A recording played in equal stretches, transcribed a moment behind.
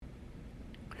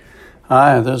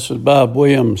Hi, this is Bob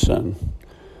Williamson.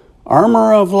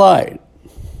 Armor of Light.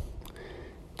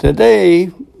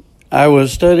 Today, I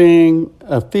was studying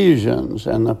Ephesians,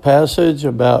 and the passage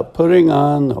about putting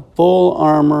on the full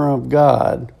armor of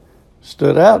God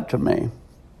stood out to me.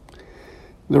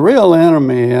 The real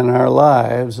enemy in our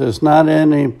lives is not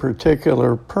any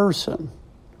particular person.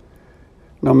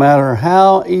 No matter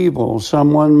how evil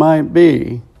someone might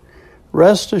be,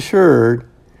 rest assured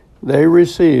they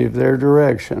receive their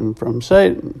direction from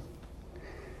Satan.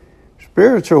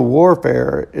 Spiritual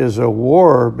warfare is a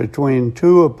war between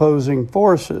two opposing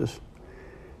forces.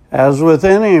 As with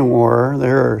any war,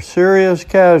 there are serious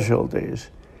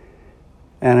casualties,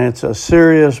 and it's a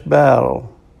serious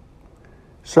battle.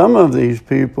 Some of these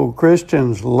people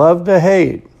Christians love to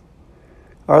hate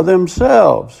are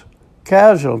themselves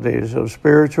casualties of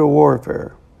spiritual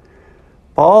warfare.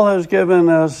 Paul has given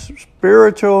us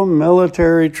spiritual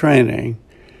military training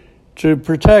to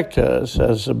protect us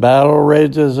as the battle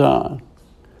rages on.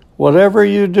 Whatever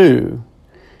you do,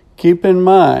 keep in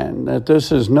mind that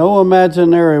this is no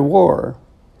imaginary war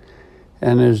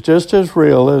and is just as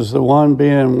real as the one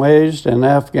being waged in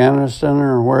Afghanistan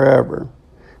or wherever.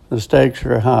 The stakes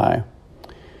are high.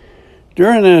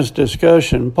 During this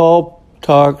discussion, Paul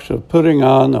talks of putting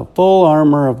on the full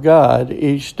armor of God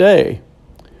each day.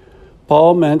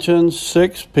 Paul mentions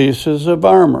 6 pieces of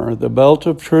armor: the belt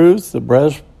of truth, the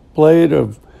breastplate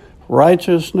of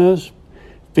righteousness,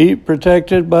 feet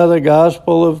protected by the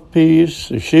gospel of peace,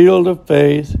 the shield of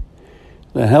faith,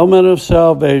 the helmet of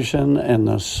salvation, and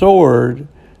the sword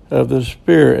of the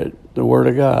Spirit, the Word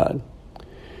of God.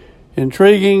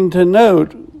 Intriguing to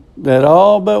note that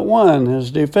all but one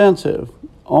is defensive.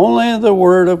 Only the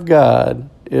Word of God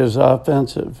is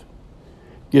offensive.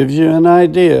 Gives you an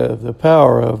idea of the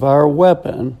power of our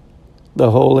weapon,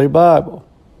 the Holy Bible.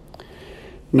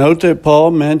 Note that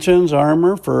Paul mentions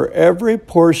armor for every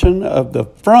portion of the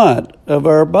front of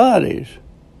our bodies.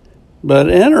 But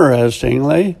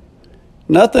interestingly,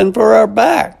 nothing for our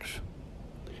backs.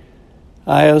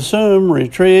 I assume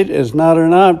retreat is not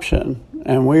an option,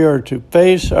 and we are to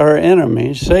face our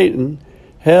enemy, Satan,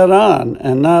 head on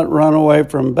and not run away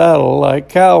from battle like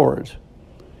cowards.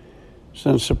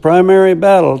 Since the primary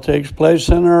battle takes place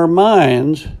in our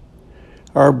minds,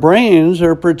 our brains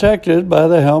are protected by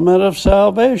the helmet of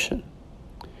salvation.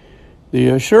 The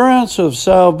assurance of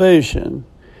salvation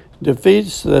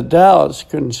defeats the doubts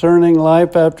concerning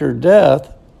life after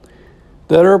death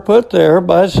that are put there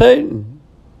by Satan.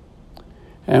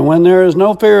 And when there is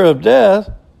no fear of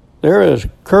death, there is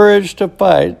courage to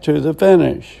fight to the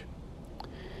finish.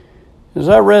 As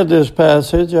I read this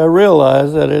passage, I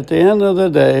realized that at the end of the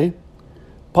day,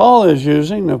 Paul is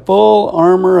using the full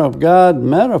armor of God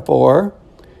metaphor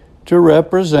to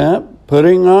represent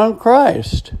putting on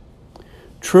Christ.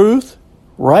 Truth,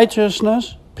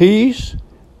 righteousness, peace,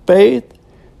 faith,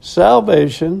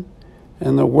 salvation,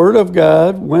 and the Word of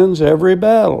God wins every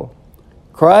battle.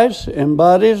 Christ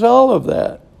embodies all of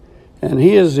that, and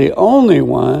He is the only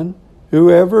one who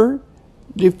ever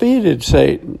defeated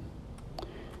Satan.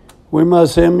 We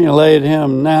must emulate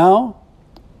Him now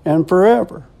and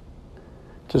forever.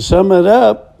 To sum it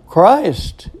up,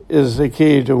 Christ is the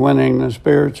key to winning the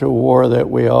spiritual war that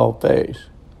we all face.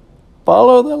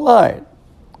 Follow the light.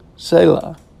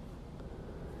 Selah.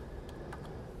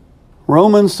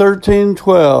 Romans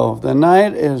 13:12. The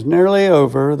night is nearly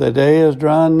over, the day is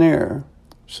drawn near.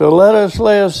 So let us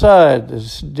lay aside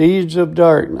the deeds of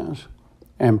darkness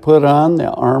and put on the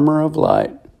armor of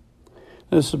light.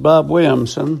 This is Bob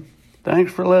Williamson.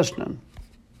 Thanks for listening.